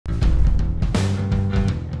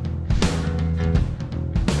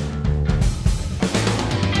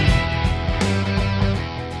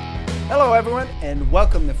everyone, and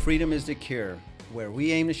welcome to Freedom is the Cure, where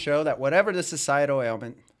we aim to show that whatever the societal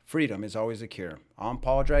ailment, freedom is always a cure. I'm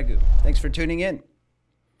Paul Dragoo. Thanks for tuning in.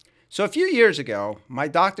 So a few years ago, my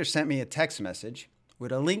doctor sent me a text message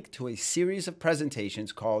with a link to a series of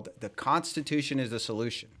presentations called The Constitution is the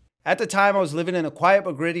Solution. At the time, I was living in a quiet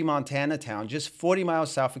but gritty Montana town just 40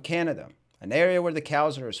 miles south of Canada, an area where the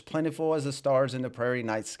cows are as plentiful as the stars in the prairie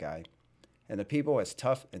night sky, and the people as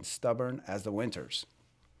tough and stubborn as the winters.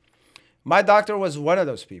 My doctor was one of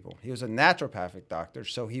those people. He was a naturopathic doctor,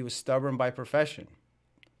 so he was stubborn by profession.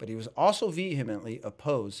 But he was also vehemently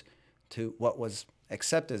opposed to what was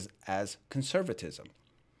accepted as conservatism.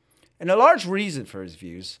 And a large reason for his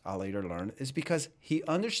views, I'll later learn, is because he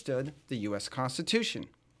understood the U.S. Constitution.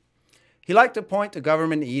 He liked to point to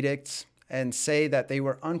government edicts and say that they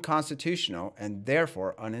were unconstitutional and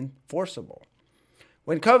therefore unenforceable.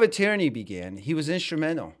 When COVID tyranny began, he was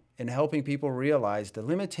instrumental in helping people realize the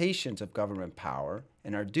limitations of government power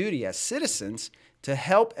and our duty as citizens to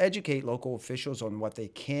help educate local officials on what they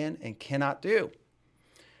can and cannot do.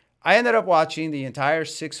 I ended up watching the entire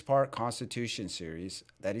 6-part Constitution series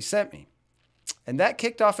that he sent me. And that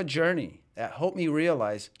kicked off a journey that helped me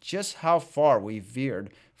realize just how far we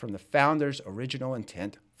veered from the founders' original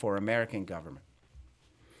intent for American government.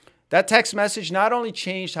 That text message not only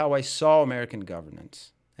changed how I saw American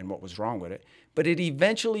governance and what was wrong with it, but it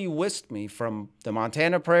eventually whisked me from the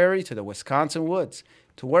Montana prairie to the Wisconsin woods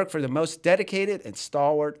to work for the most dedicated and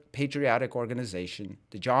stalwart patriotic organization,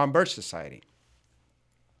 the John Birch Society.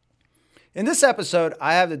 In this episode,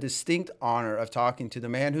 I have the distinct honor of talking to the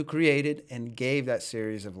man who created and gave that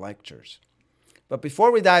series of lectures. But before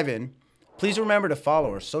we dive in, please remember to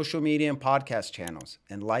follow our social media and podcast channels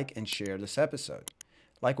and like and share this episode.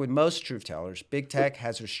 Like with most truth tellers, big tech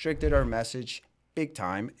has restricted our message big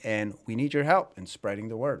time, and we need your help in spreading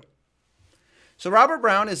the word. So Robert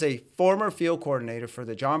Brown is a former field coordinator for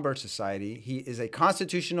the John Birch Society. He is a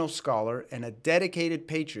constitutional scholar and a dedicated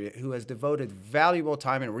patriot who has devoted valuable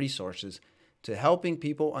time and resources to helping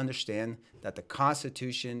people understand that the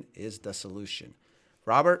Constitution is the solution.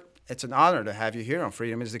 Robert, it's an honor to have you here on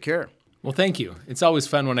Freedom is the Cure. Well, thank you. It's always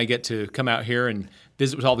fun when I get to come out here and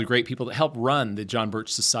visit with all the great people that help run the John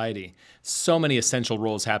Birch Society. So many essential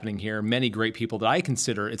roles happening here, many great people that I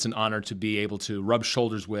consider it's an honor to be able to rub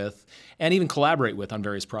shoulders with and even collaborate with on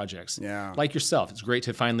various projects. Yeah. Like yourself. It's great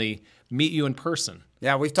to finally meet you in person.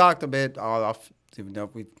 Yeah, we've talked a bit off,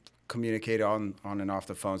 we communicate on and off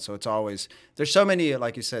the phone, so it's always, there's so many,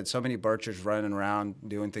 like you said, so many Birchers running around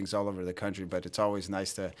doing things all over the country, but it's always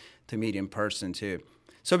nice to meet in person too.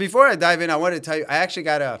 So before I dive in, I wanted to tell you,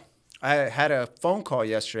 I had a phone call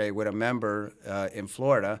yesterday with a member in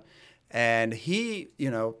Florida, and he,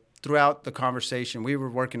 throughout the conversation, we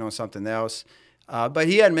were working on something else, but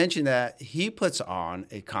he had mentioned that he puts on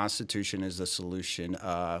a Constitution is the Solution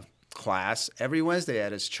class every Wednesday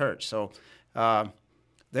at his church. So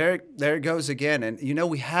there it goes again, and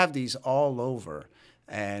we have these all over.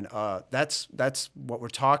 And that's what we're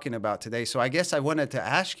talking about today. So I guess I wanted to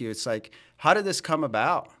ask you, it's like, how did this come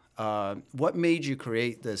about? What made you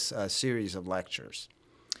create this series of lectures?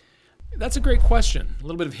 That's a great question. A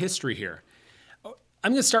little bit of history here.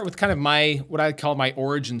 I'm going to start with kind of what I call my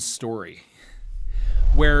origin story,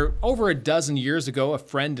 where over a dozen years ago, a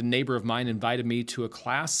friend and neighbor of mine invited me to a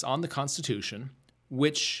class on the Constitution,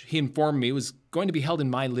 which he informed me was going to be held in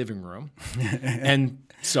my living room. And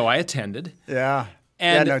so I attended. Yeah.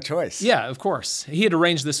 And no choice. Yeah, of course. He had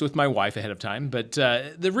arranged this with my wife ahead of time. But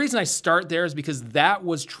the reason I start there is because that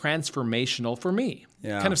was transformational for me.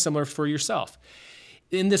 Yeah. Kind of similar for yourself.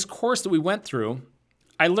 In this course that we went through,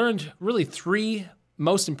 I learned really 3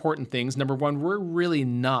 most important things. Number 1, we're really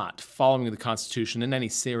not following the Constitution in any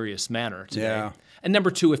serious manner today. Yeah. And number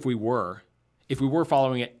 2, if we were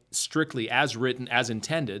following it strictly as written, as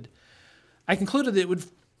intended, I concluded that it would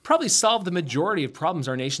probably solve the majority of problems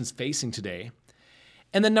our nation's facing today.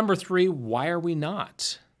 And then number 3, why are we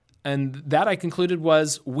not? And that I concluded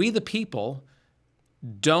was we the people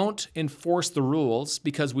don't enforce the rules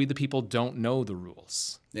because we the people don't know the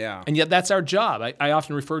rules. Yeah. And yet that's our job. I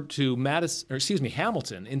often refer to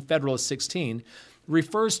Hamilton in Federalist 16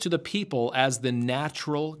 refers to the people as the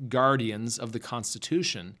natural guardians of the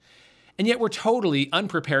Constitution. And yet we're totally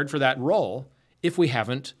unprepared for that role if we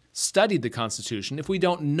haven't studied the Constitution, if we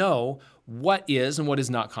don't know what is and what is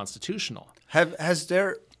not constitutional. Has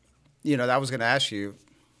there, I was going to ask you,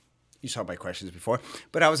 you saw my questions before,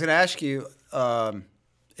 but I was going to ask you,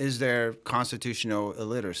 is there constitutional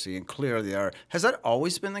illiteracy? And clearly there are. Has that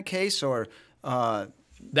always been the case, or?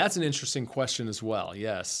 That's an interesting question as well,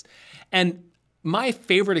 yes. And my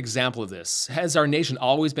favorite example of this, has our nation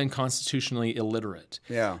always been constitutionally illiterate?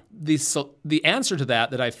 Yeah. The answer to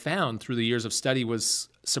that I found through the years of study was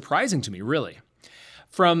surprising to me, really.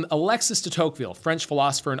 From Alexis de Tocqueville, French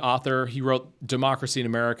philosopher and author, he wrote Democracy in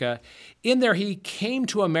America. In there, he came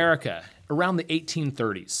to America around the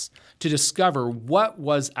 1830s to discover what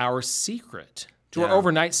was our secret to our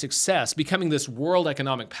overnight success, becoming this world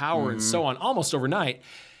economic power and so on, almost overnight.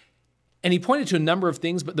 And he pointed to a number of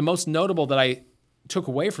things, but the most notable that I took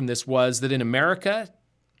away from this was that in America,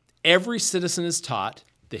 every citizen is taught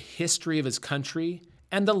the history of his country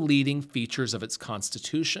and the leading features of its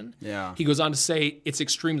constitution. Yeah. He goes on to say, it's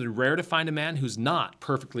extremely rare to find a man who's not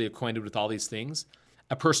perfectly acquainted with all these things.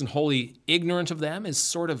 A person wholly ignorant of them is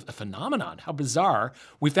sort of a phenomenon. How bizarre.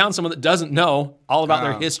 We found someone that doesn't know all about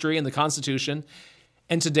their history and the Constitution.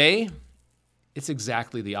 And today, it's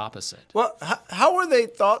exactly the opposite. Well, how were they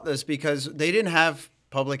taught this? Because they didn't have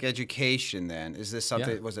public education then. Is this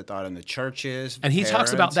something, was it taught in the churches? And he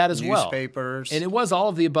talks about that as well. Newspapers? And it was all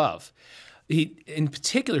of the above. In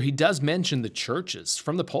particular, he does mention the churches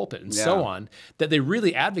from the pulpit and so on, that they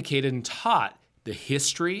really advocated and taught the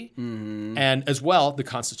history and as well the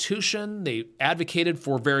Constitution. They advocated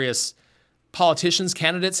for various politicians,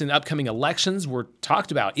 candidates in upcoming elections were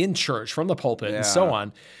talked about in church from the pulpit and so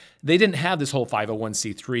on. They didn't have this whole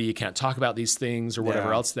 501c3, you can't talk about these things or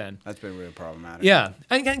whatever else then. That's been really problematic. Yeah.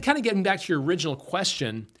 And kind of getting back to your original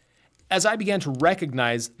question, as I began to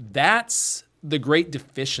recognize that's the great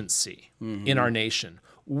deficiency in our nation.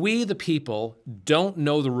 We, the people, don't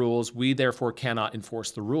know the rules. We, therefore, cannot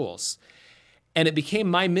enforce the rules. And it became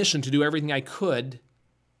my mission to do everything I could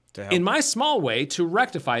in my small way to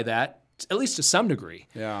rectify that, at least to some degree.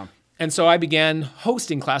 Yeah. And so I began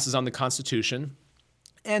hosting classes on the Constitution.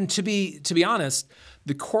 And to be honest,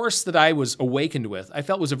 the course that I was awakened with, I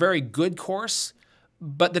felt was a very good course,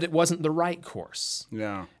 but that it wasn't the right course.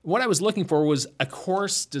 Yeah. What I was looking for was a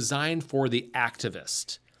course designed for the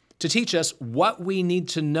activist, to teach us what we need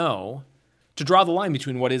to know to draw the line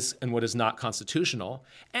between what is and what is not constitutional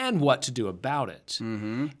and what to do about it.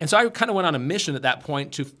 And so I kind of went on a mission at that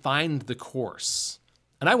point to find the course.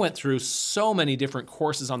 And I went through so many different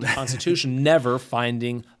courses on the Constitution, never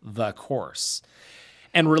finding the course.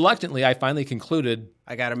 And reluctantly, I finally concluded,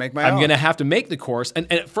 I got to make my own. I'm going to have to make the course.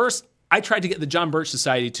 And at first, I tried to get the John Birch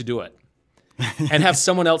Society to do it and have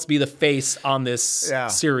someone else be the face on this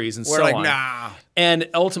series and so on. Nah. And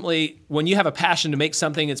ultimately, when you have a passion to make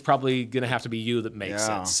something, it's probably going to have to be you that makes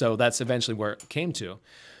it. So that's eventually where it came to,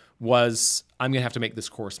 was I'm going to have to make this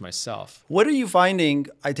course myself. What are you finding?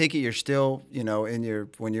 I take it you're still,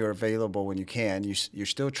 when you're available, when you can, you're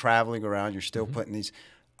still traveling around, you're still putting these.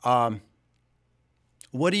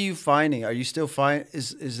 What are you finding? Are you still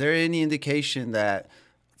is there any indication that,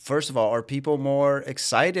 first of all, are people more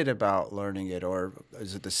excited about learning it, or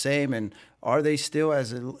is it the same? And are they still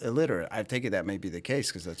as illiterate? I take it that may be the case,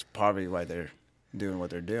 because that's probably why they're doing what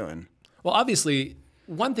they're doing. Well, obviously,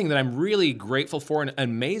 one thing that I'm really grateful for and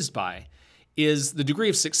amazed by is the degree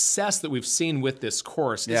of success that we've seen with this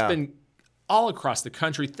course. It's been all across the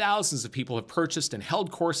country. Thousands of people have purchased and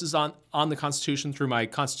held courses on the Constitution through my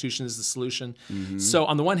Constitution is the Solution. So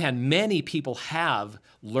on the one hand, many people have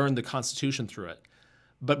learned the Constitution through it.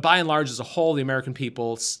 But by and large, as a whole, the American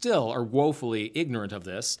people still are woefully ignorant of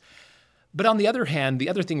this. But on the other hand, the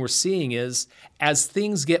other thing we're seeing is as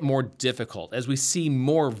things get more difficult, as we see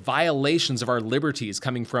more violations of our liberties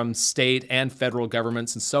coming from state and federal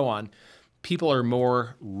governments and so on, people are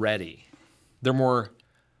more ready. They're more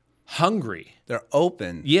hungry. They're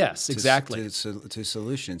open. Yes, exactly. To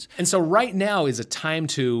solutions. And so right now is a time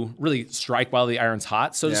to really strike while the iron's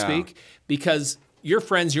hot, so to speak, because your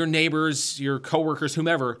friends, your neighbors, your coworkers,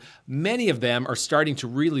 whomever, many of them are starting to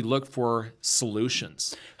really look for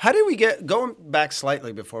solutions. How did we going back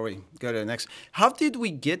slightly before we go to the next, how did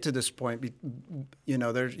we get to this point?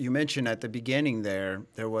 You mentioned at the beginning there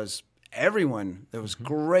was everyone, there was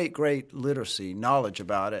great literacy, knowledge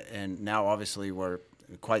about it, and now obviously we're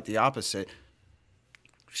quite the opposite.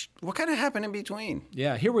 What kind of happened in between?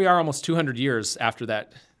 Yeah, here we are almost 200 years after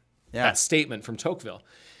that statement from Tocqueville.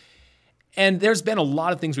 And there's been a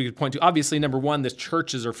lot of things we could point to. Obviously, number one, the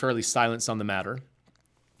churches are fairly silenced on the matter.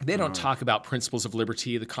 They don't talk about principles of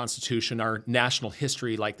liberty, the Constitution, our national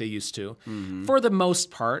history like they used to. For the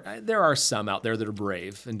most part, there are some out there that are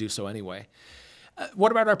brave and do so anyway.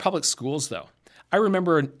 What about our public schools, though? I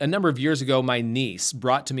remember a number of years ago, my niece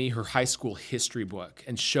brought to me her high school history book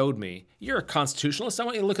and showed me, you're a constitutionalist, I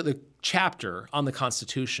want you to look at the chapter on the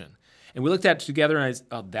Constitution. And we looked at it together, and I said,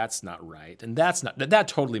 oh, that's not right, and that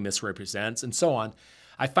totally misrepresents, and so on.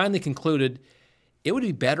 I finally concluded it would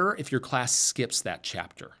be better if your class skips that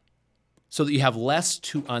chapter. so that you have less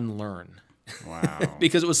to unlearn. Wow.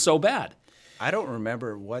 Because it was so bad. I don't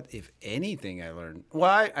remember what, if anything, I learned. Well,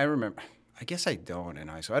 I remember. I guess I don't in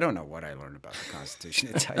high school. I don't know what I learned about the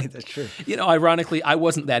Constitution, to tell you the truth. You know, ironically, I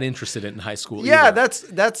wasn't that interested in high school Yeah, either.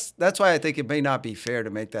 that's why I think it may not be fair to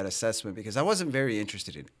make that assessment, because I wasn't very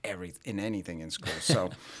interested in anything in school. So,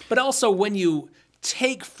 But also when you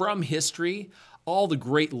take from history all the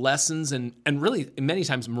great lessons and really many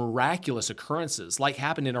times miraculous occurrences like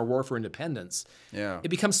happened in our war for independence, yeah. it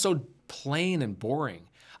becomes so plain and boring.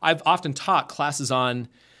 I've often taught classes on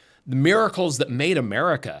the miracles that made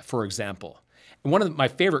America, for example. And one of my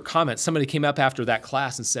favorite comments, somebody came up after that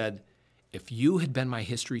class and said, if you had been my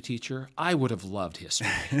history teacher, I would have loved history.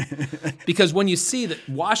 Because when you see that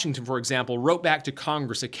Washington, for example, wrote back to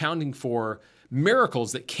Congress accounting for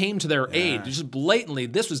miracles that came to their aid, just blatantly,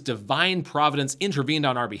 this was divine providence intervened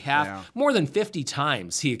on our behalf. Yeah. More than 50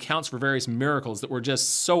 times he accounts for various miracles that were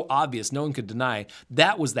just so obvious no one could deny.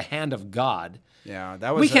 That was the hand of God. Yeah,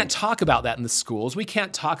 that was. We can't talk about that in the schools. We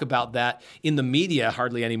can't talk about that in the media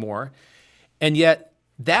hardly anymore. And yet,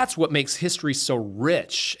 that's what makes history so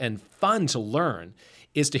rich and fun to learn,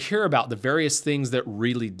 is to hear about the various things that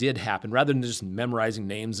really did happen, rather than just memorizing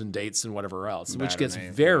names and dates and whatever else, which gets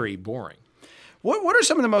very boring. What are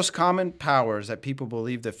some of the most common powers that people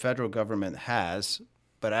believe the federal government has,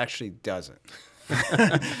 but actually doesn't?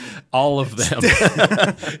 All of them.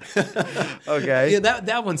 Okay. Yeah,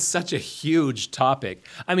 that one's such a huge topic.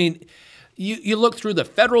 I mean, you look through the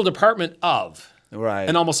Federal Department of, Right.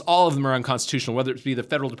 and almost all of them are unconstitutional, whether it be the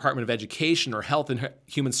Federal Department of Education or Health and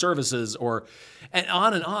Human Services, and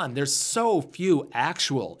on and on. There's so few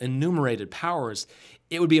actual enumerated powers.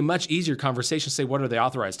 It would be a much easier conversation to say, what are they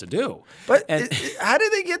authorized to do? But how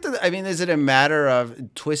did they get to I mean, is it a matter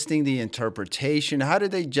of twisting the interpretation? How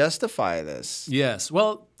did they justify this? Yes.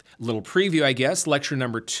 Well, a little preview, I guess. Lecture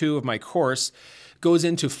number 2 of my course goes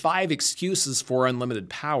into 5 excuses for unlimited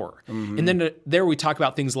power. Mm-hmm. And then there we talk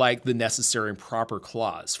about things like the necessary and proper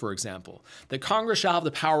clause, for example, that Congress shall have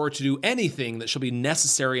the power to do anything that shall be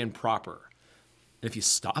necessary and proper. And if you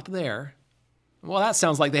stop there, well, that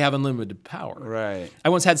sounds like they have unlimited power. Right. I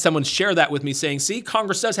once had someone share that with me saying, see,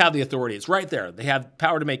 Congress does have the authority. It's right there. They have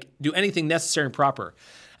power to do anything necessary and proper.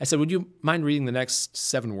 I said, would you mind reading the next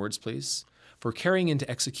 7 words, please? For carrying into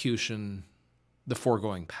execution the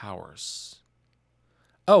foregoing powers.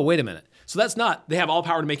 Oh, wait a minute. So that's not, they have all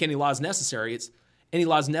power to make any laws necessary. It's any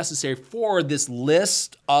laws necessary for this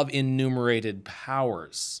list of enumerated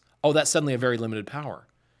powers. Oh, that's suddenly a very limited power.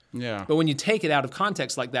 Yeah. But when you take it out of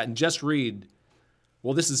context like that and just read,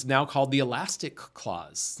 well, this is now called the elastic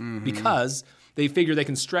clause, because they figure they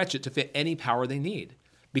can stretch it to fit any power they need.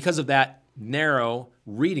 Because of that narrow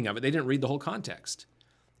reading of it, they didn't read the whole context.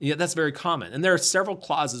 And yet that's very common. And there are several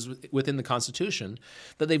clauses within the Constitution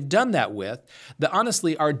that they've done that with that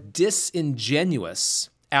honestly are disingenuous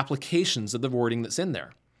applications of the wording that's in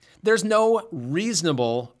there. There's no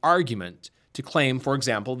reasonable argument to claim, for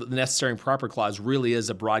example, that the necessary and proper clause really is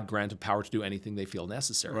a broad grant of power to do anything they feel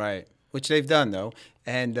necessary. Right. Which they've done, though.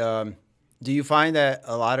 And do you find that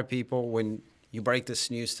a lot of people, when you break this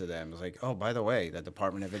news to them, it's like, oh, by the way, the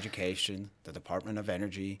Department of Education, the Department of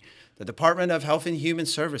Energy, the Department of Health and Human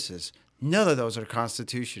Services, none of those are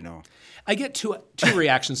constitutional. I get two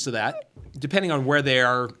reactions to that, depending on where they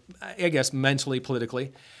are, I guess, mentally,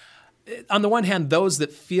 politically. On the one hand, those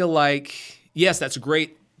that feel like, yes, that's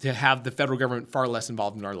great to have the federal government far less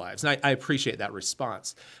involved in our lives. And I appreciate that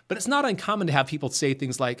response. But it's not uncommon to have people say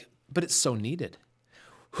things like, but it's so needed.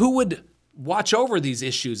 Who would watch over these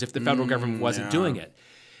issues if the federal government wasn't doing it?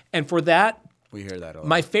 And for that, we hear that a lot.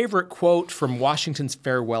 My favorite quote from Washington's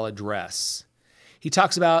farewell address, he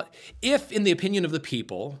talks about, if in the opinion of the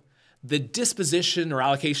people, the disposition or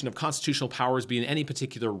allocation of constitutional powers be in any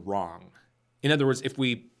particular wrong. In other words, if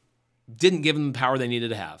we didn't give them the power they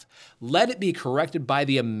needed to have, let it be corrected by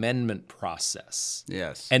the amendment process.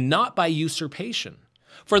 Yes. And not by usurpation.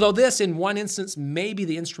 For though this, in one instance, may be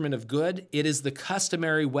the instrument of good, it is the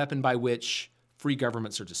customary weapon by which free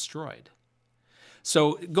governments are destroyed.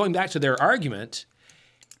 So going back to their argument,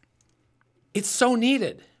 it's so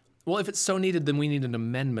needed. Well, if it's so needed, then we need an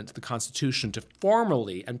amendment to the Constitution to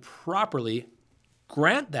formally and properly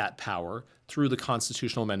grant that power through the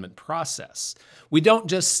constitutional amendment process. We don't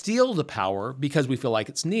just steal the power because we feel like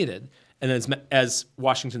it's needed. And as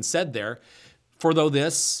Washington said there, for though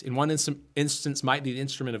this, in one instance, might be the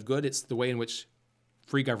instrument of good, it's the way in which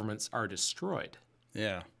free governments are destroyed.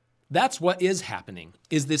 Yeah. That's what is happening,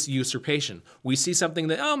 is this usurpation. We see something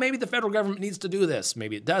that, oh, maybe the federal government needs to do this.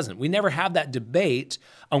 Maybe it doesn't. We never have that debate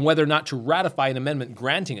on whether or not to ratify an amendment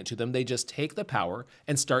granting it to them. They just take the power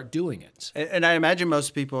and start doing it. And I imagine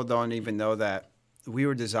most people don't even know that we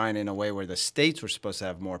were designed in a way where the states were supposed to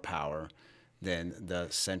have more power than the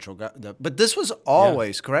central government. But this was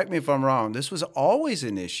always, correct me if I'm wrong, this was always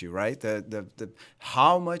an issue, right? The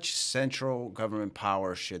how much central government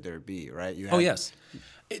power should there be, right? Oh, yes.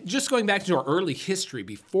 Just going back to our early history,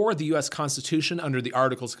 before the U.S. Constitution, under the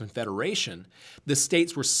Articles of Confederation, the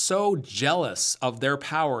states were so jealous of their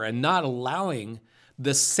power and not allowing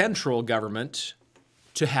the central government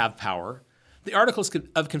to have power. The Articles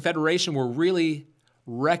of Confederation were really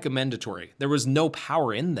recommendatory. There was no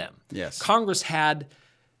power in them. Yes. Congress had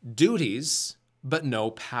duties, but no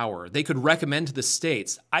power. They could recommend to the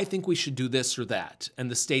states, I think we should do this or that. And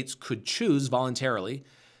the states could choose voluntarily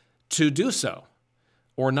to do so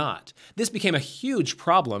or not. This became a huge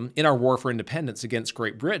problem in our war for independence against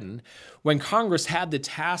Great Britain when Congress had the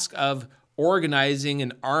task of organizing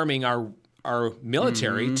and arming our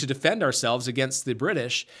military to defend ourselves against the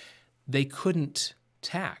British. They couldn't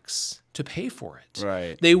tax to pay for it.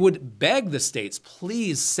 Right. They would beg the states,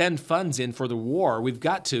 please send funds in for the war. We've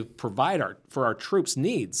got to provide for our troops'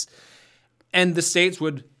 needs. And the states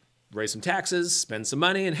would raise some taxes, spend some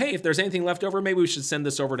money, and hey, if there's anything left over, maybe we should send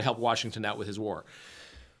this over to help Washington out with his war.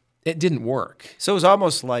 It didn't work. So it was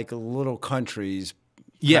almost like little countries.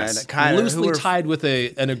 Yes, loosely tied with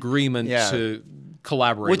an agreement to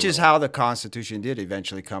collaborate. Which is how the Constitution did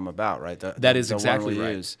eventually come about, right? That is exactly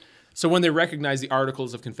right. So when they recognized the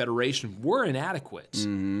Articles of Confederation were inadequate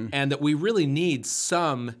and that we really need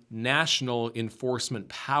some national enforcement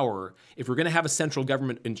power, if we're going to have a central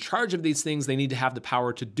government in charge of these things, they need to have the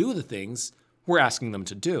power to do the things we're asking them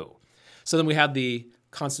to do. So then we had the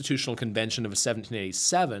Constitutional Convention of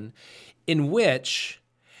 1787, in which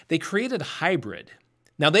they created a hybrid.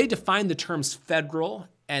 Now, they defined the terms federal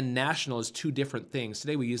and national as two different things.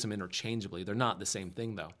 Today we use them interchangeably. They're not the same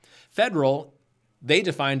thing, though. Federal, they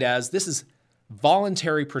defined as this is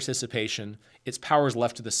voluntary participation. Its power is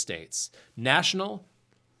left to the states. National,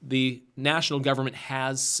 the national government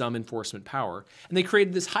has some enforcement power. And they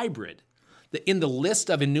created this hybrid. In the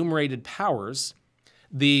list of enumerated powers,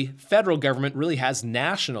 the federal government really has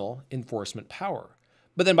national enforcement power.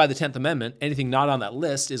 But then by the 10th Amendment, anything not on that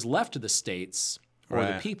list is left to the states or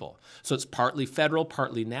the people. So it's partly federal,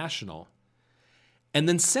 partly national. And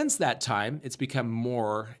then since that time, it's become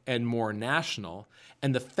more and more national,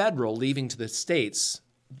 and the federal, leaving to the states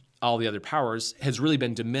all the other powers, has really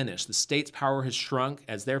been diminished. The states' power has shrunk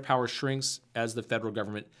as their power shrinks, as the federal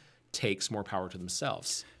government takes more power to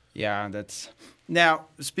themselves. Yeah, that's... Now,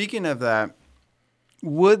 speaking of that,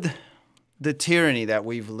 would the tyranny that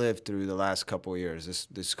we've lived through the last couple of years,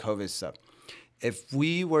 this COVID stuff, if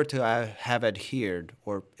we were to have adhered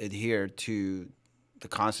to the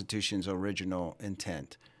Constitution's original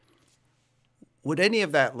intent, would any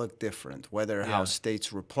of that look different? Whether how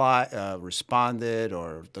states responded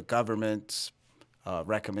or the government's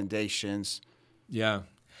recommendations? Yeah.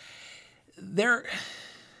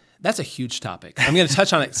 That's a huge topic. I'm going to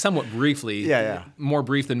touch on it somewhat briefly. More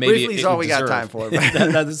brief than maybe briefly is all we got time for.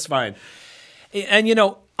 That's fine. And, you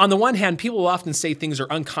know, on the one hand, people will often say things are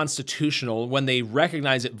unconstitutional when they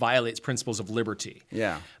recognize it violates principles of liberty.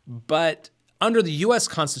 Yeah. But under the U.S.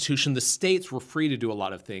 Constitution, the states were free to do a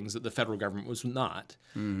lot of things that the federal government was not.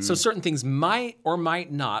 So certain things might or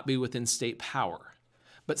might not be within state power.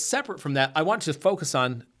 But separate from that, I want to focus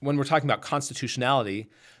on, when we're talking about constitutionality,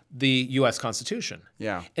 the U.S. Constitution.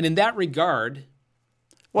 Yeah. And in that regard,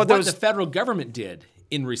 what the federal government did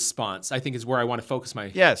in response, I think, is where I want to focus my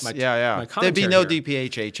commentary. There'd be no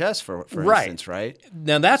DPHHS, for instance, right?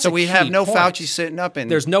 Now that's so we have no Fauci sitting up in.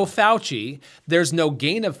 There's no Fauci. There's no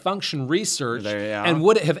gain of function research. And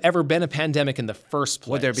would it have ever been a pandemic in the first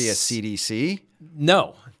place? Would there be a CDC?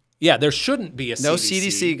 No. Yeah, there shouldn't be a CDC. No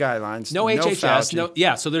CDC guidelines. No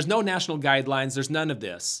HHS. So there's no national guidelines. There's none of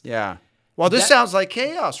this. Yeah. Well, this sounds like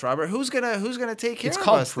chaos, Robert. Who's gonna take care of us? It's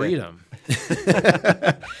called freedom.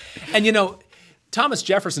 And you know, Thomas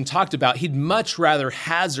Jefferson talked about he'd much rather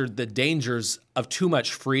hazard the dangers of too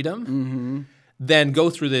much freedom than go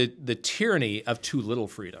through the tyranny of too little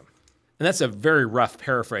freedom. And that's a very rough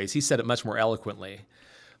paraphrase. He said it much more eloquently.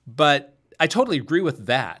 But I totally agree with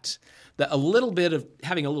that a little bit of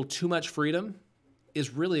having a little too much freedom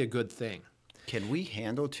is really a good thing. Can we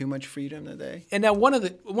handle too much freedom today? And now one of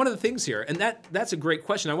the things here, and that's a great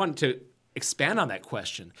question. I wanted to expand on that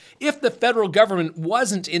question. If the federal government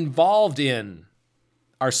wasn't involved in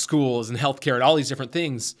our schools and healthcare and all these different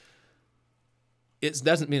things, it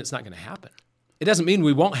doesn't mean it's not going to happen. It doesn't mean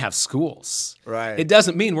we won't have schools. Right. It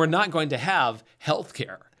doesn't mean we're not going to have health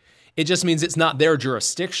care. It just means it's not their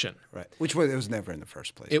jurisdiction. Right. Which it was never in the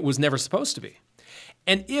first place. It was never supposed to be.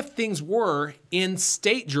 And if things were in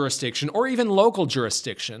state jurisdiction or even local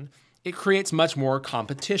jurisdiction, it creates much more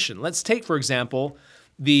competition. Let's take, for example,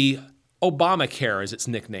 the Obamacare, as it's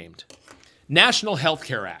nicknamed. National Health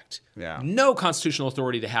Care Act. Yeah. No constitutional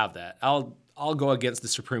authority to have that. I'll go against the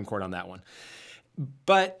Supreme Court on that one.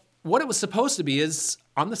 But what it was supposed to be is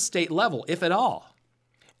on the state level, if at all.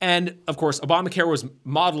 And, of course, Obamacare was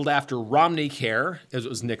modeled after Romney Care, as it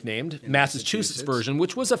was nicknamed, Massachusetts version,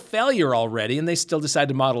 which was a failure already, and they still decided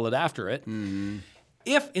to model it after it. Mm-hmm.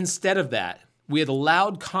 If, instead of that, we had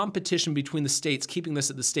allowed competition between the states, keeping this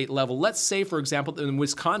at the state level, let's say, for example, that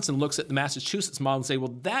Wisconsin looks at the Massachusetts model and say,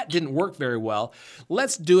 well, that didn't work very well.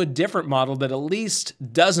 Let's do a different model that at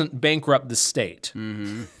least doesn't bankrupt the state.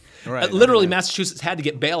 Mm-hmm. Right. Literally, Massachusetts had to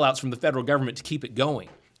get bailouts from the federal government to keep it going.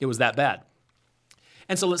 It was that bad.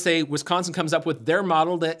 And so let's say Wisconsin comes up with their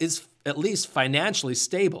model that is at least financially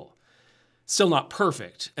stable. Still not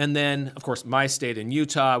perfect. And then, of course, my state in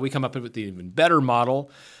Utah, we come up with the even better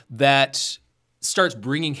model that starts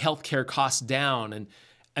bringing healthcare costs down.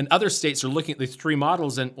 And other states are looking at these three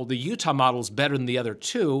models and, well, the Utah model is better than the other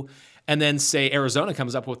two. And then, say, Arizona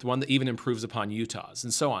comes up with one that even improves upon Utah's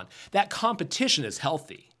and so on. That competition is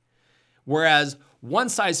healthy. Whereas one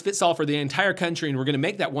size fits all for the entire country, and we're going to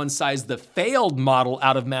make that one size the failed model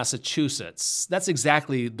out of Massachusetts. That's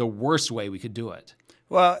exactly the worst way we could do it.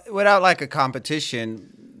 Well, without like a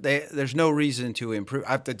competition, there's no reason to improve.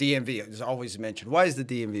 The DMV is always mentioned. Why is the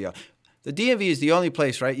DMV? The DMV is the only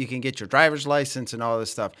place, right? You can get your driver's license and all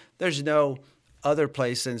this stuff. There's no other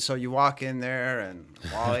place, and so you walk in there and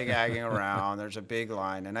lollygagging around. There's a big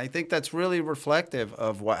line, and I think that's really reflective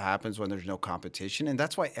of what happens when there's no competition, and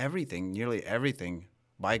that's why nearly everything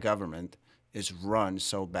by government is run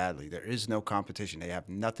so badly. There is no competition. They have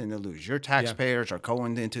nothing to lose. Your taxpayers are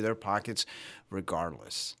going into their pockets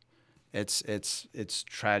regardless. It's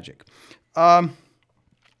tragic.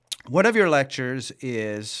 One of your lectures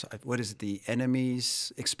is, what is it, the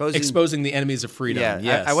enemies, exposing the enemies of freedom. Yeah,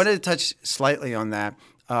 yes. I wanted to touch slightly on that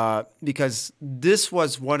because this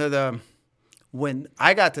was one of the, when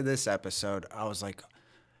I got to this episode, I was like,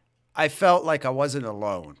 I felt like I wasn't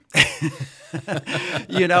alone.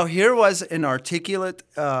 Here was an articulate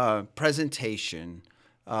presentation,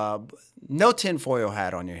 no tinfoil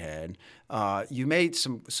hat on your head. You made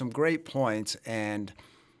some great points, and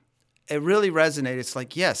it really resonated. It's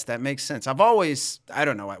like, yes, that makes sense. I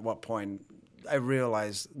don't know at what point I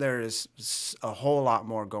realized there is a whole lot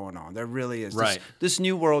more going on. There really is. Right. This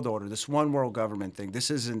new world order, this one world government thing,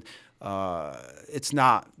 this isn't, it's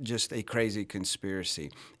not just a crazy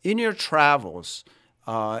conspiracy. In your travels,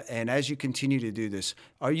 and as you continue to do this,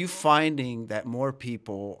 are you finding that more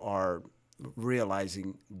people are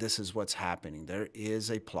realizing this is what's happening? There is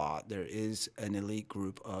a plot. There is an elite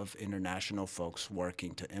group of international folks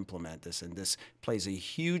working to implement this, and this plays a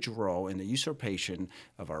huge role in the usurpation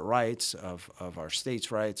of our rights, of our states'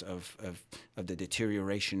 rights, of the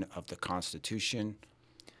deterioration of the Constitution.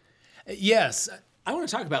 Yes. I want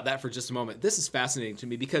to talk about that for just a moment. This is fascinating to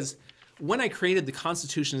me because when I created the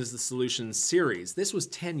Constitution is the Solution series, this was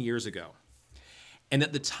 10 years ago. And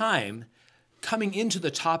at the time, coming into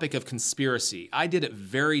the topic of conspiracy, I did it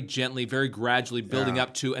very gently, very gradually, building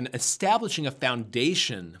up to and establishing a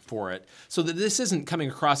foundation for it so that this isn't coming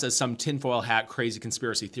across as some tinfoil hat, crazy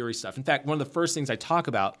conspiracy theory stuff. In fact, one of the first things I talk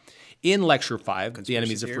about in Lecture 5, The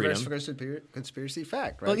Enemies of Freedom. Conspiracy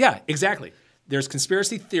fact, right? Well, yeah, exactly. There's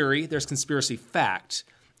conspiracy theory, there's conspiracy fact,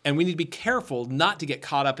 and we need to be careful not to get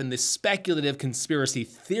caught up in the speculative conspiracy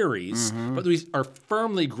theories, but we are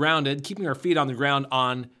firmly grounded, keeping our feet on the ground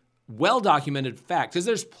on well-documented fact, because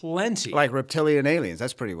there's plenty. Like reptilian aliens.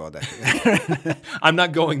 That's pretty well documented. I'm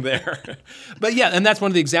not going there. But yeah, and that's one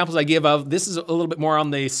of the examples I give of, this is a little bit more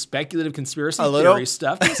on the speculative conspiracy theory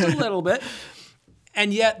stuff, just a little bit.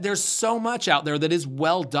 And yet there's so much out there that is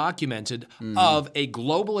well-documented of a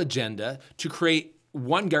global agenda to create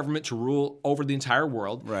one government to rule over the entire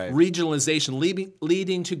world, regionalization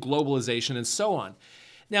leading to globalization, and so on.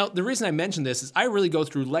 Now, the reason I mention this is I really go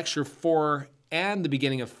through Lecture 4 and the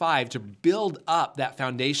beginning of 5 to build up that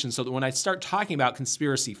foundation so that when I start talking about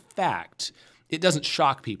conspiracy fact, it doesn't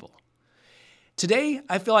shock people. Today,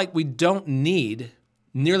 I feel like we don't need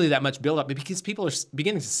nearly that much buildup because people are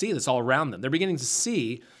beginning to see this all around them. They're beginning to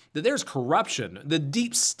see that there's corruption. The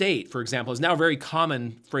deep state, for example, is now a very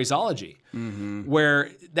common phraseology,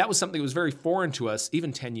 where that was something that was very foreign to us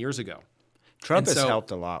even 10 years ago. Trump has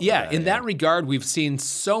helped a lot. Yeah, in that regard, we've seen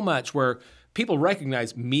so much where people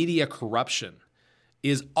recognize media corruption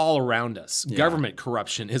is all around us. Yeah. Government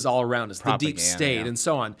corruption is all around us, Propaganda, the deep state, yeah. and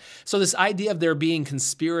so on. So this idea of there being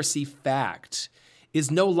conspiracy fact is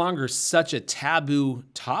no longer such a taboo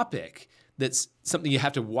topic. That's something you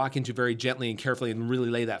have to walk into very gently and carefully and really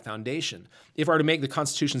lay that foundation. If I were to make the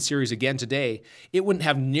Constitution series again today, it wouldn't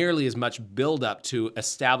have nearly as much buildup to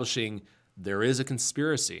establishing there is a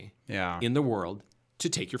conspiracy in the world to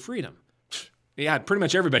take your freedom. Yeah, pretty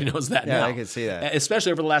much everybody knows that now. Yeah, I can see that.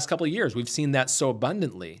 Especially over the last couple of years. We've seen that so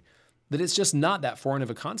abundantly that it's just not that foreign of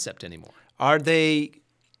a concept anymore.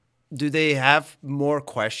 Do they have more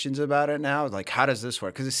questions about it now? Like, how does this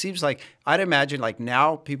work? Because it seems like, I'd imagine, like,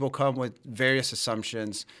 now people come with various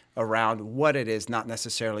assumptions around what it is, not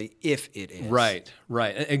necessarily if it is. Right.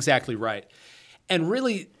 Exactly right. And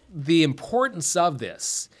really, the importance of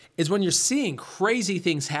this is when you're seeing crazy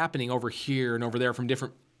things happening over here and over there from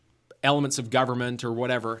different elements of government or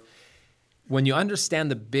whatever, when you understand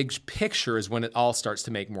the big picture is when it all starts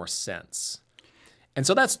to make more sense. And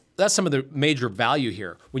so that's some of the major value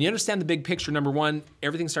here. When you understand the big picture, number one,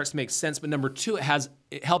 everything starts to make sense. But number two,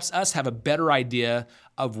 it helps us have a better idea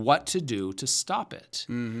of what to do to stop it.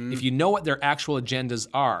 Mm-hmm. If you know what their actual agendas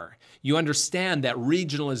are, you understand that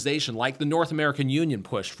regionalization, like the North American Union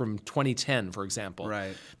push from 2010, for example,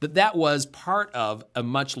 right, that was part of a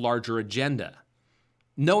much larger agenda.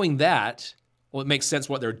 Knowing that, well, it makes sense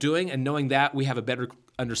what they're doing, and knowing that, we have a better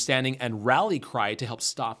understanding and rally cry to help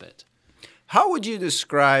stop it. How would you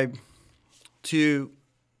describe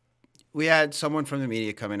we had someone from the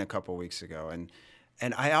media come in a couple of weeks ago,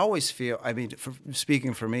 and I always feel, I mean,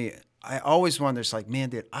 speaking for me, I always wonder, it's like, man,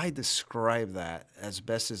 did I describe that as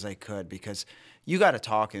best as I could? Because you got to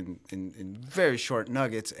talk in very short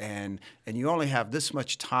nuggets, and you only have this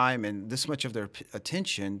much time and this much of their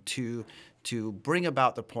attention to bring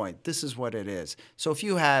about the point. This is what it is. So if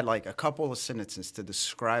you had like a couple of sentences to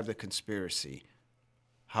describe the conspiracy,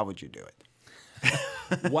 how would you do it?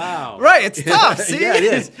 Wow. Right, it's tough. See? Yeah, it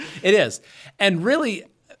is. It is. And really,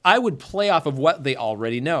 I would play off of what they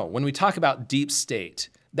already know. When we talk about deep state,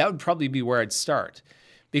 that would probably be where I'd start.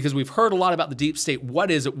 Because we've heard a lot about the deep state. What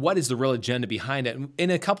is it? What is the real agenda behind it? And in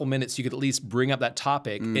a couple minutes, you could at least bring up that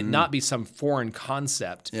topic, it not be some foreign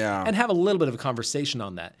concept, and have a little bit of a conversation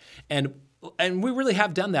on that. And we really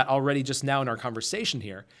have done that already just now in our conversation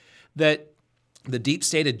here, that the deep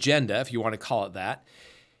state agenda, if you want to call it that,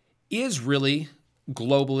 is really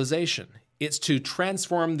globalization. It's to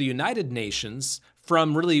transform the United Nations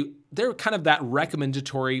from really, they're kind of that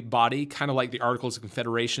recommendatory body, kind of like the Articles of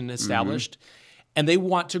Confederation established. And they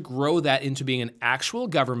want to grow that into being an actual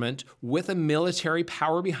government with a military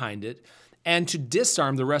power behind it, and to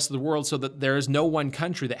disarm the rest of the world so that there is no one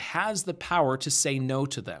country that has the power to say no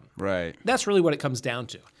to them. Right. That's really what it comes down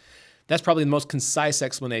to. That's probably the most concise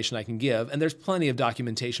explanation I can give, and there's plenty of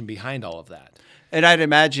documentation behind all of that. And I'd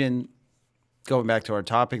imagine, going back to our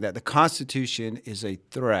topic, that the Constitution is a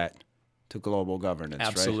threat to global governance,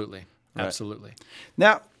 Absolutely. Right? Absolutely.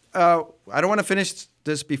 Now, I don't want to finish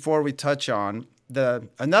this before we touch on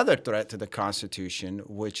another threat to the Constitution,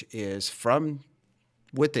 which is from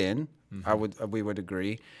within, we would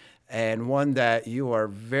agree, and one that you are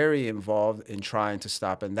very involved in trying to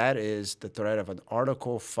stop, and that is the threat of an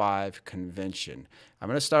Article 5 convention. I'm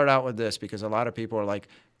going to start out with this because a lot of people are like,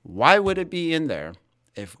 why would it be in there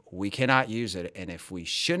if we cannot use it, and if we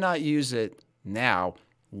should not use it now,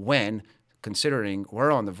 when, considering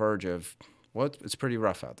we're on the verge of, well, it's pretty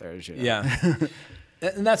rough out there, as you know. Yeah.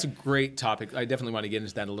 And that's a great topic. I definitely want to get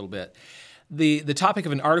into that a little bit. The topic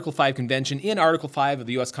of an Article 5 convention, in Article 5 of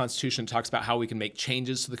the U.S. Constitution, talks about how we can make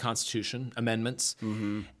changes to the Constitution, amendments.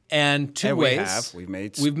 And two ways. We've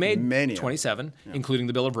made many 27, including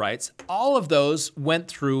the Bill of Rights. All of those went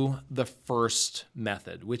through the first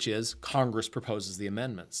method, which is Congress proposes the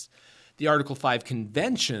amendments. The Article 5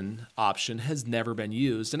 convention option has never been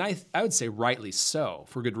used, and I would say rightly so,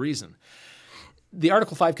 for good reason. The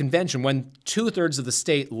Article 5 convention, when 2/3 of the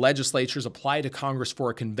state legislatures apply to Congress for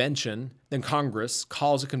a convention, then Congress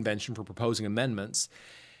calls a convention for proposing amendments,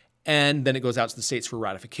 and then it goes out to the states for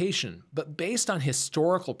ratification. But based on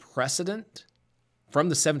historical precedent from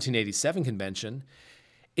the 1787 convention,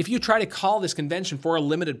 if you try to call this convention for a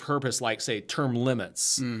limited purpose, like, say, term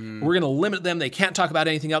limits, we're going to limit them, they can't talk about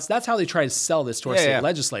anything else. That's how they try to sell this to our state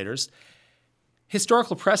legislators.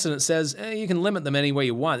 Historical precedent says you can limit them any way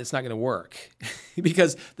you want. It's not going to work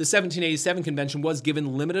because the 1787 convention was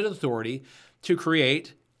given limited authority to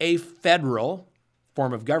create a federal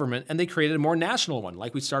form of government, and they created a more national one,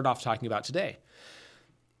 like we started off talking about today.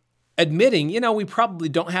 Admitting, we probably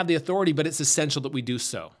don't have the authority, but it's essential that we do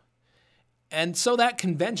so. And so that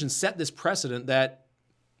convention set this precedent that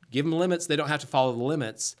give them limits, they don't have to follow the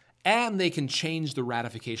limits. and they can change the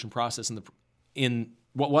ratification process in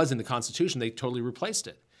what was in the Constitution. They totally replaced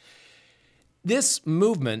it. This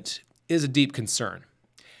movement is a deep concern.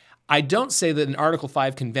 I don't say that an Article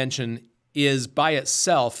 5 convention is by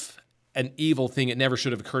itself an evil thing. It never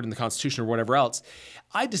should have occurred in the Constitution or whatever else.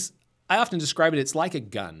 I often describe it, it's like a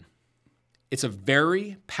gun. It's a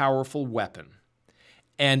very powerful weapon.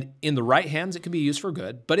 And in the right hands, it can be used for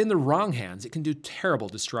good, but in the wrong hands, it can do terrible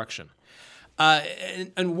destruction.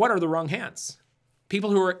 And what are the wrong hands?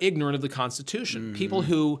 People who are ignorant of the Constitution, people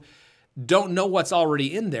who don't know what's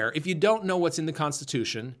already in there. If you don't know what's in the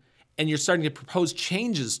Constitution and you're starting to propose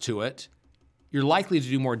changes to it, you're likely to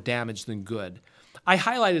do more damage than good. I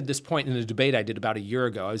highlighted this point in a debate I did about a year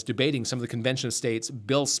ago. I was debating some of the Convention of States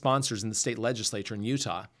bill sponsors in the state legislature in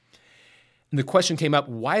Utah. And the question came up,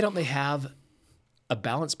 why don't they have a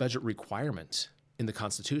balanced budget requirement in the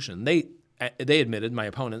Constitution? They admitted, my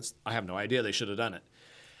opponents, I have no idea, they should have done it.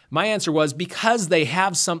 My answer was because they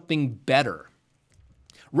have something better.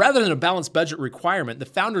 Rather than a balanced budget requirement, the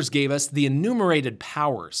founders gave us the enumerated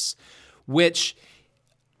powers, which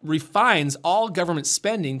refines all government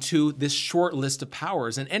spending to this short list of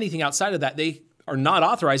powers. And anything outside of that, they are not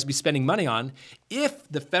authorized to be spending money on. If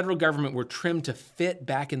the federal government were trimmed to fit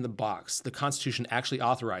back in the box the Constitution actually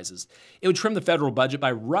authorizes, it would trim the federal budget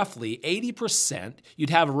by roughly 80%. You'd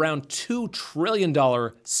have around $2 trillion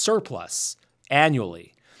surplus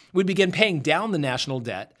annually. We'd begin paying down the national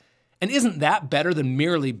debt. And isn't that better than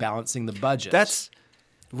merely balancing the budget?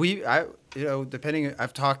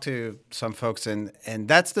 I've talked to some folks and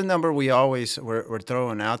that's the number we're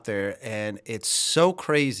throwing out there. And it's so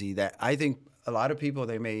crazy that I think a lot of people,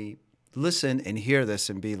 they may listen and hear this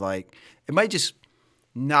and be like, it might just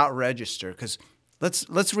not register. Because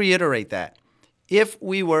let's reiterate that. If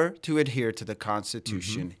we were to adhere to the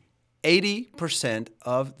Constitution, 80%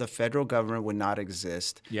 of the federal government would not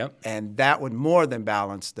exist. Yep. And that would more than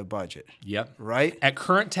balance the budget. Yep. Right? At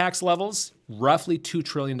current tax levels, roughly $2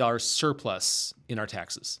 trillion surplus in our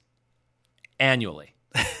taxes annually.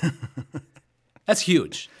 That's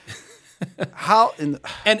huge.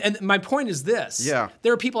 And my point is this. Yeah.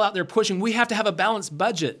 There are people out there pushing, we have to have a balanced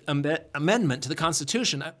budget amendment to the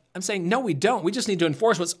Constitution. I'm saying, no, we don't. We just need to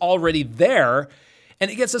enforce what's already there. And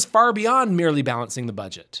it gets us far beyond merely balancing the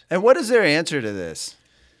budget. And what is their answer to this?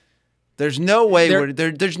 There's no way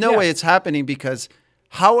there's no way it's happening, because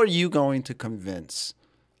how are you going to convince?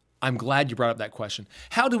 I'm glad you brought up that question.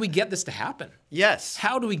 How do we get this to happen? Yes.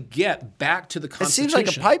 How do we get back to the Constitution? It seems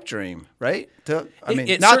like a pipe dream, right?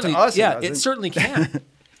 Not to us. Yeah, it certainly can.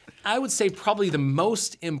 I would say probably the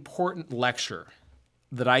most important lecture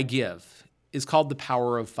that I give is called The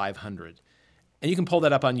Power of 500. And you can pull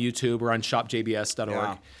that up on YouTube or on shopjbs.org.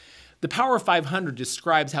 Yeah. The Power of 500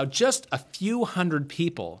 describes how just a few hundred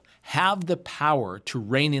people have the power to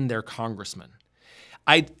rein in their congressman.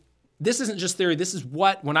 This isn't just theory. This is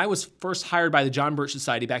when I was first hired by the John Birch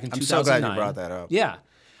Society back in 2009. I'm so glad you brought that up. Yeah.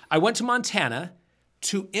 I went to Montana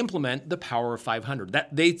to implement the Power of 500.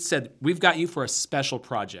 They said, we've got you for a special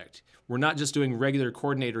project. We're not just doing regular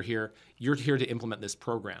coordinator here. You're here to implement this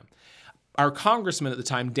program. Our congressman at the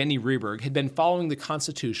time, Denny Rehberg, had been following the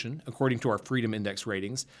Constitution, according to our Freedom Index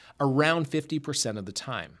ratings, around 50% of the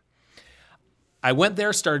time. I went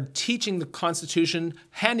there, started teaching the Constitution,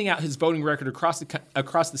 handing out his voting record across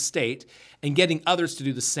the state, and getting others to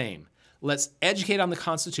do the same. Let's educate on the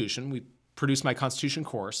Constitution. We produced my Constitution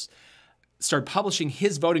course, started publishing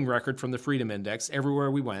his voting record from the Freedom Index everywhere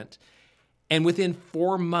we went, and within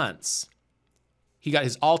 4 months, he got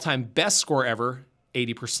his all-time best score ever,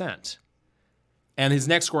 80%. And his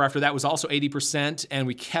next score after that was also 80%, and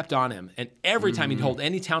we kept on him. And every time he'd hold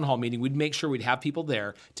any town hall meeting, we'd make sure we'd have people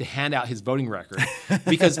there to hand out his voting record.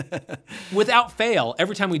 Because without fail,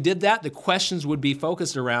 every time we did that, the questions would be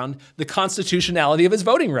focused around the constitutionality of his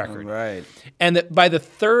voting record. Right. And that by the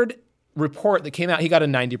third report that came out, he got a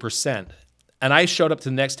 90%. And I showed up to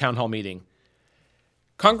the next town hall meeting.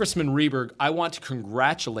 Congressman Rehberg, I want to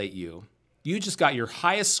congratulate you. You just got your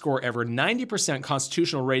highest score ever, 90%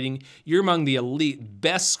 constitutional rating. You're among the elite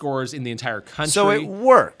best scores in the entire country. So it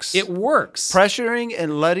works. It works. Pressuring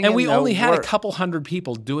and letting And we only had work. a couple hundred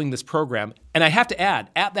people doing this program. And I have to add,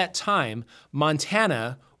 at that time,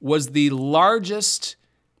 Montana was the largest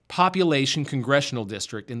population congressional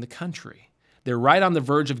district in the country. They're right on the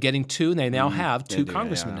verge of getting two, and they now have two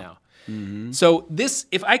congressmen now. Mm-hmm. So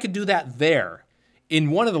if I could do that there, in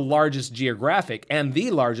one of the largest geographic and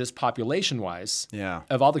the largest population-wise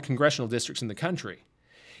of all the congressional districts in the country.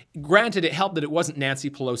 Granted, it helped that it wasn't Nancy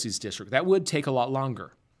Pelosi's district. That would take a lot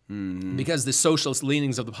longer. because the socialist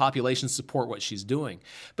leanings of the population support what she's doing.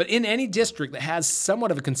 But in any district that has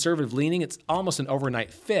somewhat of a conservative leaning, it's almost an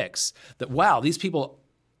overnight fix that, wow, these people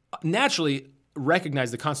naturally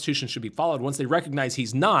recognize the Constitution should be followed. Once they recognize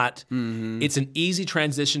he's not, it's an easy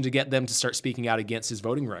transition to get them to start speaking out against his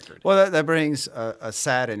voting record. Well, that brings a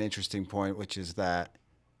sad and interesting point, which is that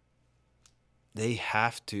we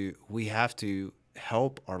have to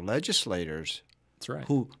help our legislators. That's right.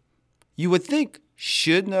 Who you would think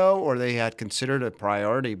should know or they had considered a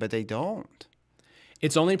priority, but they don't.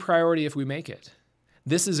 It's only priority if we make it.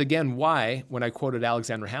 This is, again, why, when I quoted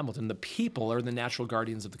Alexander Hamilton, the people are the natural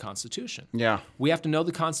guardians of the Constitution. Yeah. We have to know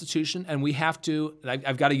the Constitution, and we have to,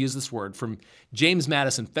 I've got to use this word, from James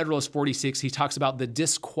Madison, Federalist 46, he talks about the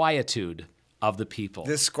disquietude of the people.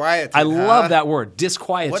 Disquietude. I love that word,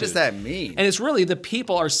 disquietude. What does that mean? And it's really the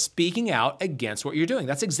people are speaking out against what you're doing.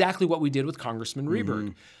 That's exactly what we did with Congressman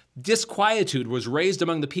Rehberg. Disquietude was raised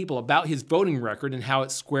among the people about his voting record and how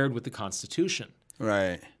it squared with the Constitution.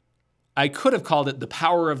 Right. I could have called it the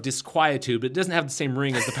power of disquietude, but it doesn't have the same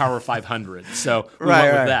ring as the power of 500. So we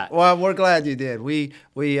went with that. Well, we're glad you did. We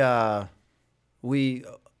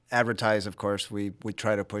advertise, of course. We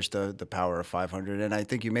try to push the power of 500, and I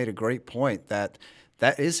think you made a great point that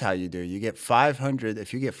is how you do it. You get 500.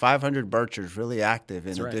 If you get 500 Birchers really active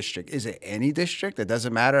in a district, is it any district? It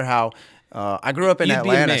doesn't matter how. I grew up in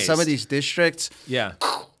Atlanta. Some of these districts,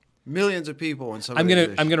 millions of people in some. I'm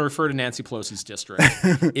gonna refer to Nancy Pelosi's district.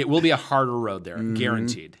 It will be a harder road there,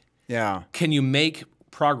 guaranteed. Yeah. Can you make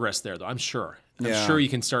progress there, though? I'm sure. I'm sure you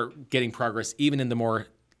can start getting progress even in the more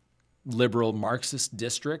liberal Marxist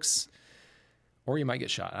districts, or you might get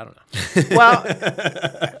shot. I don't know. Well,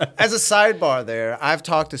 as a sidebar there, I've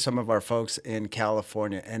talked to some of our folks in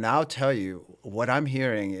California, and I'll tell you what I'm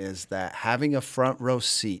hearing is that having a front row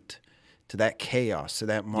seat to that chaos, to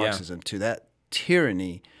that Marxism, to that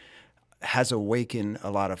tyranny has awakened a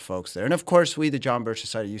lot of folks there. And of course, we, the John Birch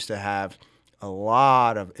Society, used to have a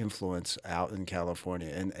lot of influence out in California,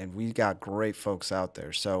 and we got great folks out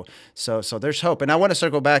there. So there's hope. And I want to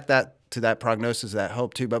circle back to that prognosis, that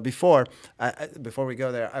hope too. But before we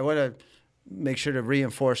go there, I want to make sure to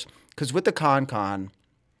reinforce, because with the con,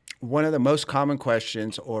 one of the most common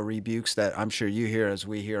questions or rebukes that I'm sure you hear, as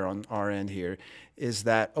we hear on our end here, is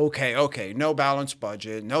that, okay, no balanced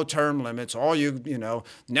budget, no term limits, all no,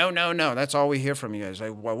 that's all we hear from you guys.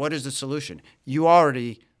 Like, well, what is the solution? You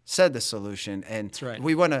already said the solution, and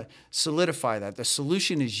we want to solidify that. The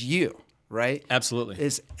solution is you, right? Absolutely.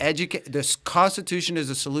 The Constitution is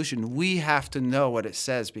a solution. We have to know what it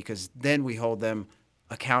says, because then we hold them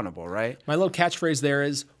accountable, right? My little catchphrase there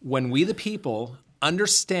is, when we the people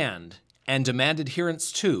understand and demand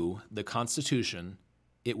adherence to the Constitution,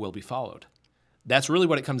 it will be followed. That's really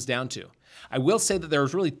what it comes down to. I will say that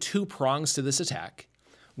there's really two prongs to this attack.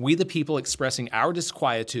 We, the people, expressing our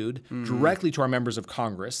disquietude directly to our members of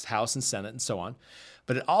Congress, House and Senate, and so on.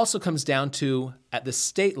 But it also comes down to, at the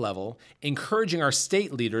state level, encouraging our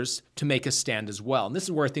state leaders to make a stand as well. And this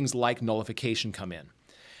is where things like nullification come in.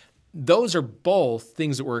 Those are both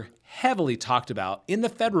things that were heavily talked about in the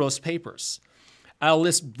Federalist Papers. I'll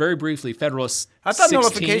list very briefly Federalist 16. I thought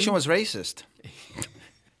nullification was racist.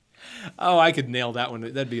 Oh, I could nail that one.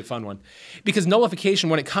 That'd be a fun one. Because nullification,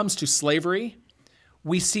 when it comes to slavery,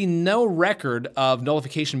 we see no record of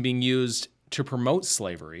nullification being used to promote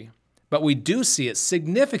slavery, but we do see it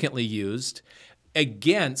significantly used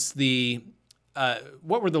against the,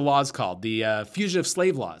 what were the laws called? The fugitive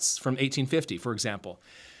slave laws from 1850, for example.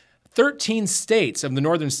 13 states of the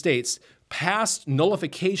northern states passed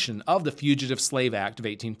nullification of the Fugitive Slave Act of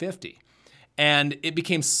 1850. And it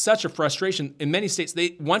became such a frustration. In many states,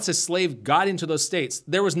 once a slave got into those states,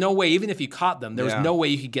 there was no way, even if you caught them, there was no way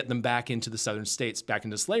you could get them back into the southern states, back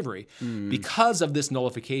into slavery, because of this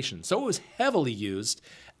nullification. So it was heavily used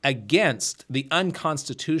against the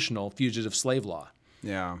unconstitutional fugitive slave law.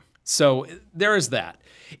 Yeah. So there is that.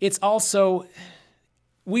 It's also,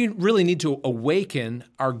 we really need to awaken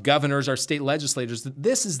our governors, our state legislators, that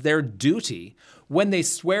this is their duty when they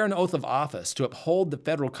swear an oath of office to uphold the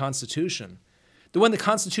federal Constitution. That when the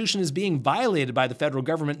Constitution is being violated by the federal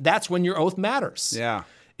government, that's when your oath matters. Yeah.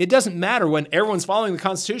 It doesn't matter when everyone's following the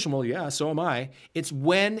Constitution. Well, yeah, so am I. It's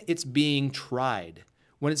when it's being tried,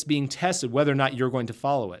 when it's being tested, whether or not you're going to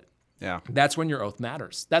follow it. Yeah. That's when your oath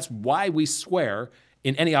matters. That's why we swear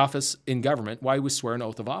in any office in government, why we swear an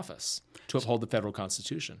oath of office, to uphold the federal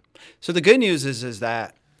Constitution. So the good news is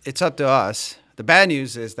that it's up to us. The bad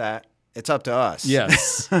news is that it's up to us.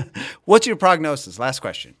 Yes. What's your prognosis? Last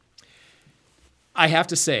question. I have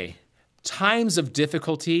to say, times of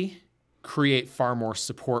difficulty create far more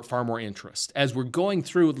support, far more interest. As we're going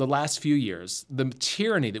through the last few years, the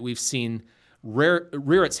tyranny that we've seen rear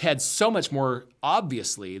its head so much more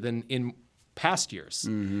obviously than in past years.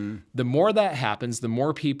 The more that happens, the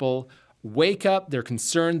more people wake up, they're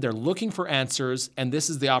concerned, they're looking for answers, and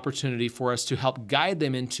this is the opportunity for us to help guide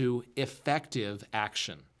them into effective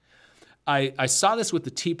action. I saw this with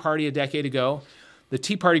the Tea Party a decade ago. The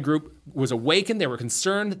Tea Party group was awakened, they were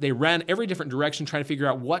concerned, they ran every different direction trying to figure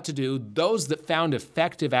out what to do. Those that found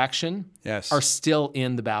effective action are still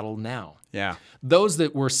in the battle now. Yeah. Those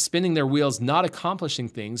that were spinning their wheels, not accomplishing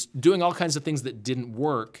things, doing all kinds of things that didn't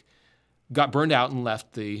work, got burned out and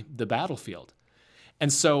left the battlefield.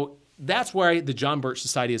 And so that's why the John Birch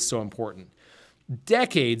Society is so important.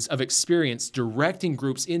 Decades of experience directing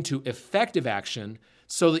groups into effective action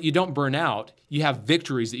so that you don't burn out. You have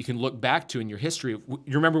victories that you can look back to in your history. You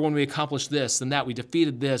remember when we accomplished this and that, we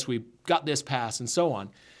defeated this, we got this passed, and so on.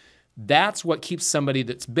 That's what keeps somebody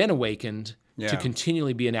that's been awakened to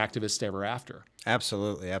continually be an activist ever after.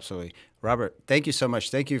 Absolutely, absolutely. Robert, thank you so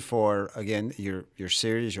much. Thank you for, again, your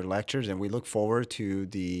series, your lectures, and we look forward to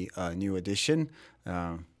the new edition.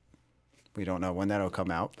 We don't know when that'll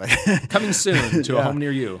come out, but coming soon to a home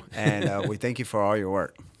near you. And we thank you for all your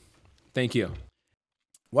work. Thank you.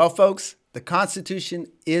 Well, folks, the Constitution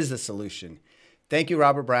is the solution. Thank you,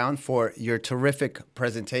 Robert Brown, for your terrific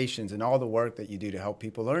presentations and all the work that you do to help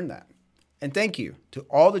people learn that. And thank you to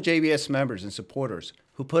all the JBS members and supporters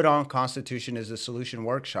who put on Constitution is the Solution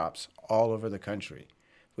workshops all over the country.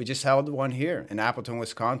 We just held one here in Appleton,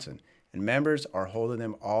 Wisconsin, and members are holding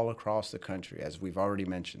them all across the country, as we've already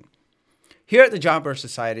mentioned. Here at the John Birch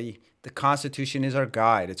Society, the Constitution is our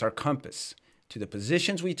guide, it's our compass to the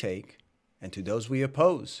positions we take and to those we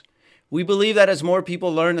oppose. We believe that as more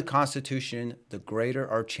people learn the Constitution, the greater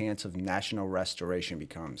our chance of national restoration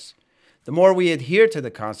becomes. The more we adhere to the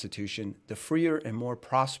Constitution, the freer and more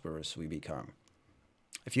prosperous we become.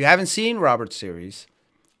 If you haven't seen Robert's series,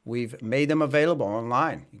 we've made them available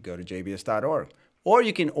online. You go to jbs.org, or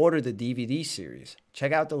you can order the DVD series.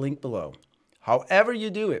 Check out the link below. However you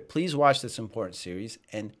do it, please watch this important series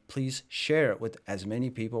and please share it with as many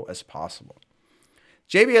people as possible.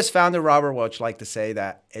 JBS founder Robert Welch liked to say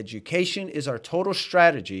that education is our total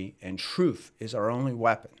strategy and truth is our only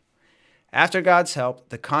weapon. After God's help,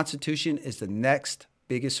 the Constitution is the next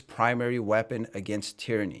biggest primary weapon against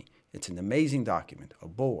tyranny. It's an amazing document, a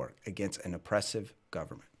bulwark against an oppressive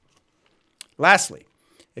government. Lastly,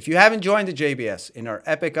 if you haven't joined the JBS in our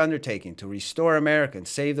epic undertaking to restore America and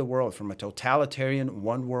save the world from a totalitarian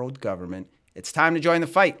one-world government, it's time to join the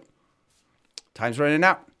fight. Time's running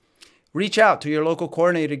out. Reach out to your local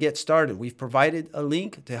coordinator to get started. We've provided a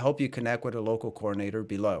link to help you connect with a local coordinator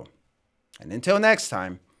below. And until next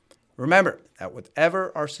time, remember that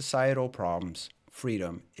whatever our societal problems,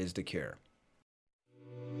 freedom is the cure.